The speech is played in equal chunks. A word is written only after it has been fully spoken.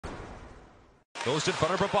Goes in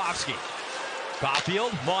front of Bobrovsky.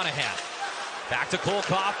 Caulfield, Monahan. Back to Cole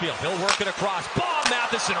Caulfield. He'll work it across. Bob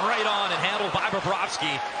Matheson right on and handled by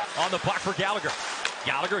Bobrovsky on the puck for Gallagher.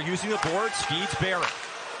 Gallagher using the boards, feeds Barron.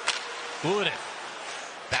 Ulinen.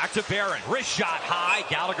 Back to Barron. Wrist shot high.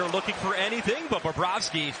 Gallagher looking for anything, but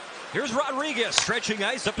Bobrovsky. Here's Rodriguez stretching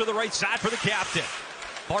ice up to the right side for the captain.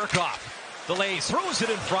 Barkov delays, throws it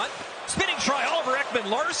in front. Spinning try, Oliver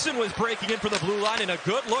Ekman-Larsson was breaking in for the blue line, and a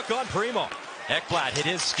good look on Primo. Ekblad hit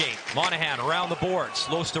his skate. Monahan around the boards.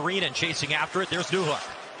 Lostarinen chasing after it. There's Newhook.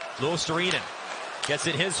 Lostarinen gets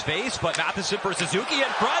in his face, but Matheson for Suzuki in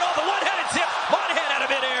front. Oh, the one-handed tip. Monahan out of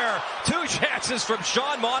midair. 2 chances from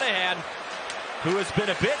Sean Monahan, who has been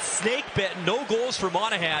a bit snake-bitten. No goals for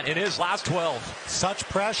Monahan in his last 12. Such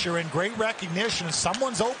pressure and great recognition.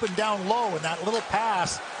 Someone's open down low, and that little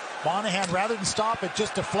pass, Monahan, rather than stop it,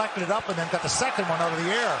 just deflected it up and then got the second one out of the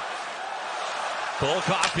air. Cole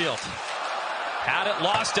Caulfield had it,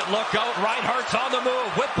 lost it, look out. Reinhart's on the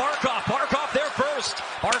move with Barkov. Barkov there first.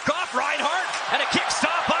 Barkov, Reinhart, and a kick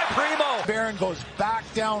stop by Primo. Barron goes back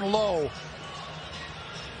down low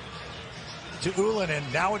to Ulinen.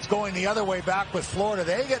 Now it's going the other way back with Florida.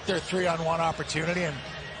 They get their 3-on-1 opportunity, and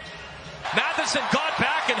Matheson got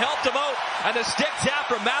back and helped him out, and the stick tap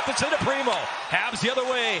from Matheson to Primo. Habs the other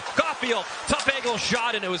way. Caulfield, tough angle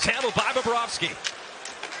shot, and it was handled by Bobrovsky.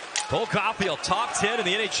 Cole Caulfield, top 10 in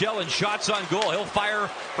the NHL in shots on goal. He'll fire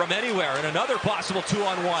from anywhere, and another possible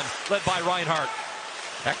 2-on-1 led by Reinhart.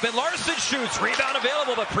 Ekman-Larsson shoots, rebound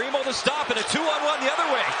available, but Primo the stop, and a 2-on-1 the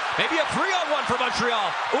other way. Maybe a 3-on-1 for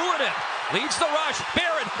Montreal. Ulinen leads the rush.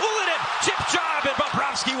 Barron, Ulinen, chip job, and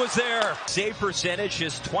Bobrovsky was there. Save percentage,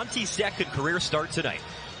 his 22nd career start tonight.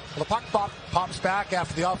 Well, the puck pops back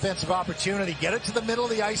after the offensive opportunity. Get it to the middle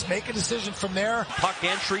of the ice, make a decision from there. Puck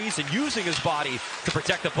entries and using his body to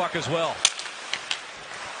protect the puck as well.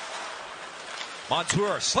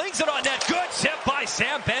 Montour slings it on net. Good tip by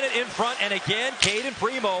Sam Bennett in front. And again, Caden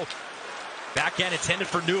Primo. Backhand intended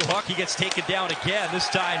for Newhook. He gets taken down again, this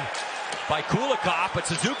time by Kulikov, but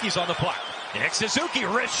Suzuki's on the puck. Nick Suzuki,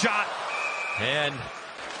 wrist shot. And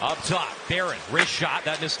up top, Barron, wrist shot.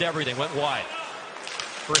 That missed everything, went wide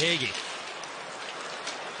for Hagee.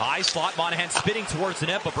 High slot, Monahan spinning towards the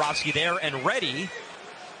net. Bobrovsky there and ready.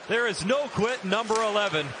 There is no quit, number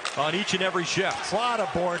 11 on each and every shift. A lot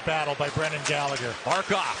of board battle by Brendan Gallagher.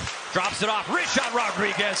 Barkov drops it off. Wrist shot,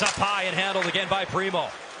 Rodriguez up high and handled again by Primo.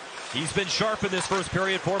 He's been sharp in this first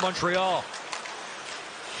period for Montreal.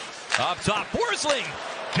 Up top, Forsling.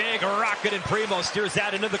 Big rocket, and Primo steers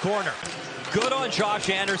that into the corner. Good on Josh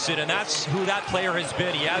Anderson, and that's who that player has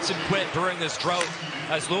been. He hasn't quit during this drought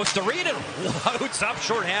as Lostarinen floats up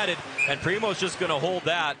shorthanded, and Primo's just going to hold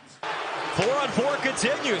that. 4-on-4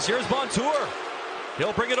 continues. Here's Montour.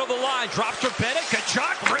 He'll bring it over the line. Drops for Bennett.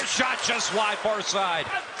 Tkachuk, wrist shot just wide, far side.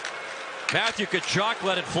 Matthew Tkachuk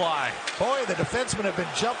let it fly. Boy, the defensemen have been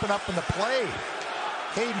jumping up in the play.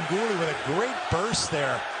 Caden Gooley with a great burst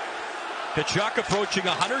there. Tkachuk approaching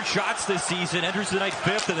 100 shots this season. Enters the night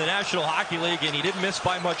 5th in the National Hockey League, and he didn't miss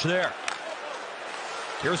by much there.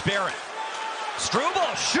 Here's Barron.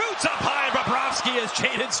 Struble shoots up high, and Bobrovsky is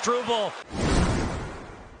Jaden Struble.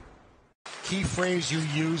 Key phrase you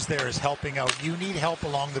use there is helping out. You need help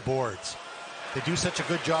along the boards. They do such a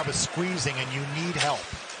good job of squeezing, and you need help.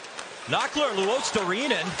 Knockler,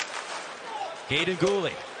 Lostarinen. Caden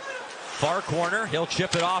Gooley. Far corner. He'll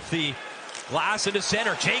chip it off the glass into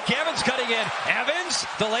center. Jake Evans cutting in. Evans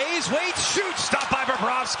delays, waits, shoots. Stopped by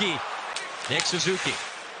Bobrovsky. Nick Suzuki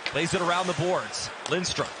plays it around the boards.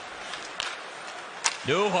 Lindstrom.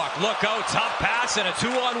 Newhook, look out, tough pass and a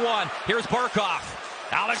 2-on-1. Here's Barkov.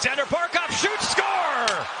 Alexander Barkov shoots,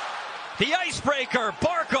 score! The icebreaker,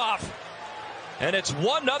 Barkov. And it's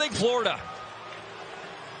 1-0 Florida.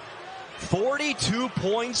 42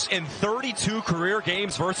 points in 32 career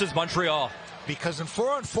games versus Montreal. Because in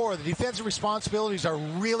 4-on-4, the defensive responsibilities are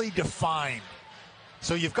really defined.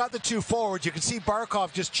 So you've got the two forwards. You can see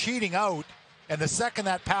Barkov just cheating out, and the second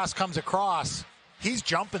that pass comes across, he's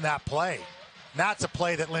jumping that play. And that's a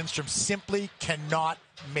play that Lindstrom simply cannot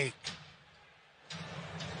make.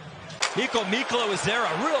 Nico Miklo is there.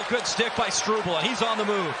 A real good stick by Struble, and he's on the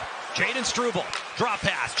move. Jaden Struble, drop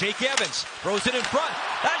pass. Jake Evans throws it in front.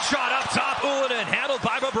 That shot up top, Ulinen, handled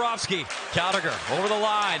by Bobrovsky. Gallagher over the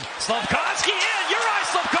line. Slafkovsky in. Uri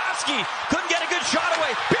Slafkovsky couldn't get a good shot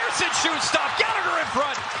away. Pearson shoots, stop. Gallagher in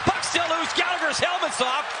front. Puck still loose. Gallagher's helmet's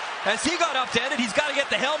off. As he got upended, he's got to get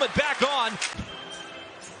the helmet back on.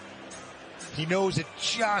 He knows it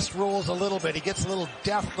just rolls a little bit. He gets a little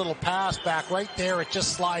deft little pass back right there. It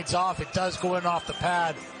just slides off. It does go in off the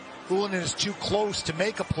pad. Ulinen is too close to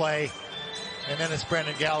make a play. And then it's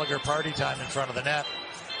Brendan Gallagher party time in front of the net.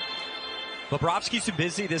 Bobrovsky's been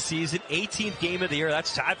busy this season. 18th game of the year.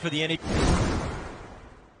 That's tied for the NHL.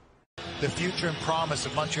 The future and promise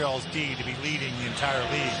of Montreal's D to be leading the entire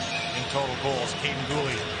league in total goals. Caden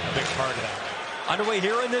Gooley, a big part of that. Underway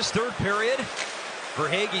here in this third period.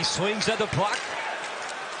 Verhaeghe swings at the puck.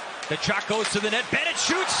 The chuck goes to the net. Bennett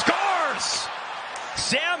shoots, scores!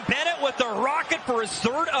 Sam Bennett with the rocket for his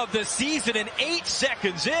third of the season, and 8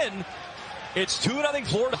 seconds in, it's 2-0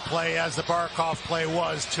 Florida. Play as the Barkov play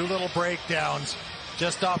was. 2 little breakdowns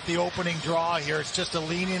just off the opening draw here. It's just a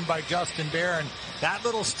lean in by Justin Barron. That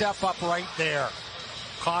little step up right there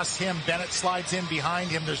costs him. Bennett slides in behind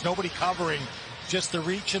him. There's nobody covering. Just the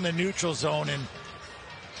reach in the neutral zone, and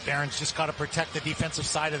Barron's just got to protect the defensive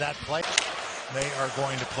side of that play. They are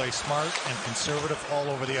going to play smart and conservative all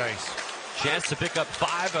over the ice. Chance to pick up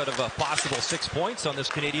 5 out of a possible 6 points on this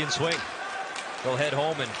Canadian swing. They'll head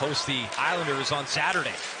home and host the Islanders on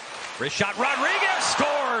Saturday. Wrist shot, Rodriguez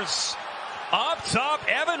scores! Up top,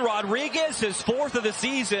 Evan Rodriguez, his 4th of the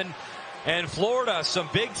season. And Florida, some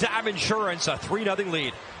big-time insurance, a 3-0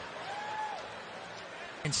 lead.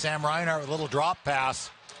 And Sam Reinhart with a little drop pass.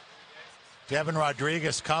 Evan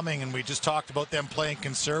Rodriguez coming, and we just talked about them playing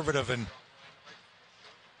conservative, and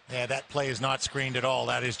yeah, that play is not screened at all.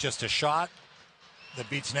 That is just a shot that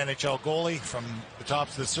beats an NHL goalie from the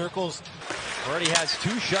tops of the circles. Already has 2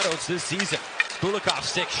 shutouts this season. Kulikov's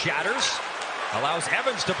stick shatters, allows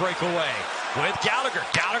Evans to break away with Gallagher.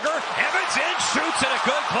 Gallagher, Evans in, shoots, and a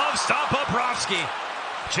good glove stop. Bobrovsky.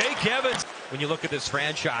 Jake Evans. When you look at this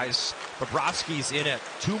franchise, Bobrovsky's in it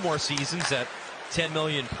 2 more seasons at $10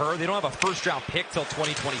 million per. They don't have a first-round pick till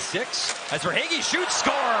 2026. As Verhaeghe shoots,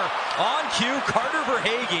 score! On cue, Carter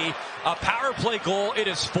Verhaeghe, a power play goal. It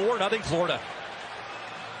is 4-0 Florida.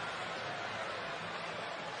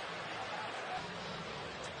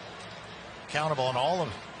 Accountable on all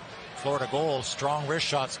of Florida goals. Strong wrist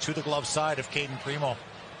shots to the glove side of Caden Primo.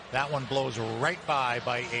 That one blows right by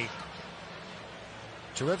a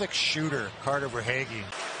terrific shooter, Carter Verhaeghe.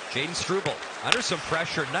 Jaden Struble under some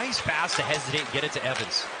pressure. Nice pass to hesitate and get it to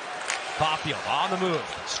Evans. Caulfield on the move.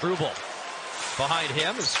 Struble behind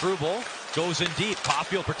him as Struble goes in deep.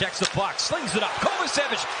 Caulfield protects the puck, slings it up.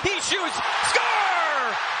 Kovacevic, he shoots,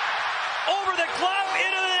 score! Over the glove,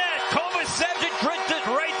 into the net. Kovacevic dripped it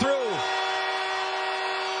right through.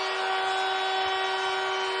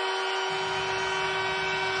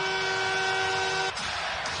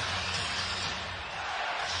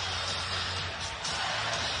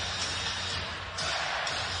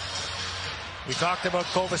 We talked about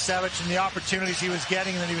Kovacevic and the opportunities he was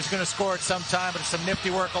getting, and that he was going to score at some time, but some nifty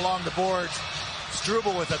work along the boards.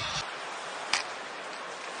 Struble with it.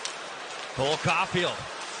 Cole Caulfield,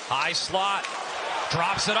 high slot,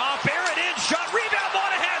 drops it off, Barrett in, shot, rebound,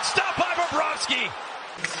 Monahan, stopped by Bobrovsky.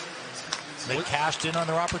 They cashed in on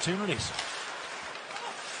their opportunities.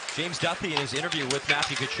 James Duthie in his interview with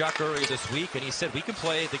Matthew Tkachuk earlier this week, and he said we can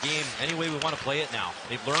play the game any way we want to play it now.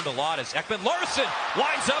 They've learned a lot as Ekman-Larsson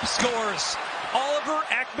winds up, scores. Oliver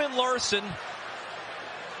Ekman-Larsson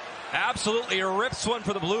absolutely rips one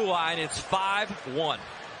for the blue line. It's 5-1.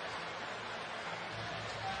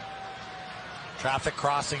 Traffic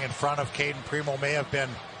crossing in front of Caden Primo may have been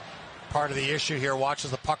part of the issue here. Watch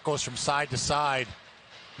as the puck goes from side to side.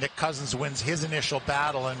 Nick Cousins wins his initial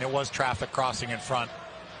battle, and it was traffic crossing in front.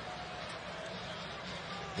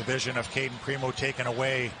 The vision of Caden Primo taken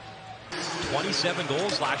away. 27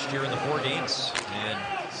 goals last year in the 4 games, and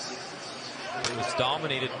it was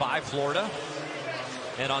dominated by Florida.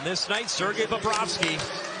 And on this night, Sergei Bobrovsky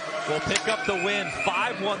will pick up the win.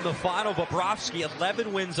 5-1 the final. Bobrovsky,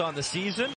 11 wins on the season.